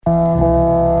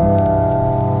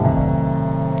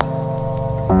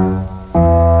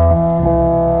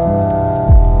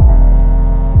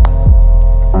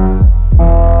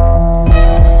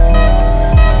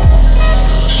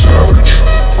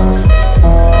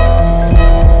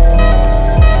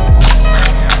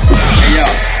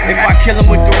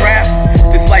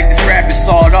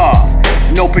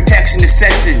protection this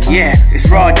session, yeah, it's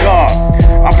raw dog.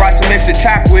 I brought some extra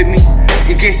track with me,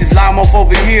 in case this lime off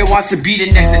over here wants to be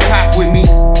the next attack with me.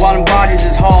 While them bodies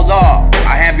is hauled off,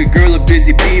 I have your girl a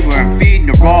busy beaver and feeding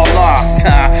the raw lost.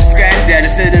 Scratch that, I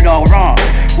said it all wrong.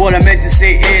 What I meant to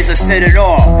say is I said it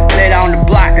all. Lay down the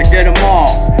block, I did them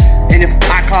all. And if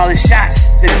I call it shots,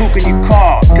 then who can you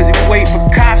call? Cause if you wait for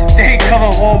cops, they ain't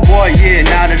coming home, boy, yeah,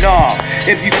 not at all.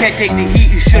 If you can't take the heat,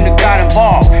 you shouldn't have got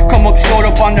involved. Come up short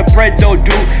up on the bread though,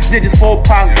 dude. Did the 4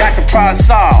 pounds, got the problem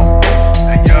solved.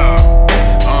 Hey yo,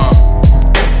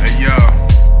 hey yo,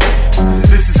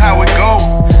 this is how it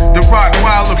go. The rock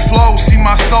wilder flow, see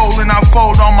my soul and I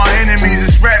fold on my enemies.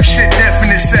 It's rap shit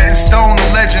definite, set in stone, a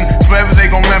legend. Forever they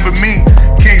gon' remember me.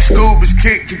 King Scoob is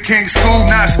King Scoob,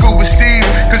 not Scuba Steve.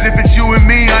 Cause if it's you and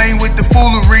me, I ain't with the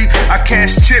foolery. I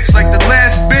cash chips like the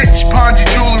last bitch, pawned your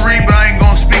jewelry. But I ain't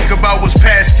gon' speak about what's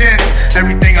past tense.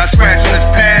 Everything I scratch on this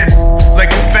pad, like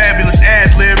a fabulous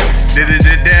ad-lib.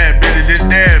 Did-it-did-dab,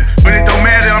 did-it-did-dab. But it don't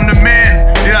matter, I'm the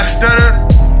man. Did I stutter?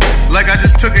 Like I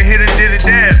just took a hit and did a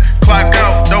dab. Clock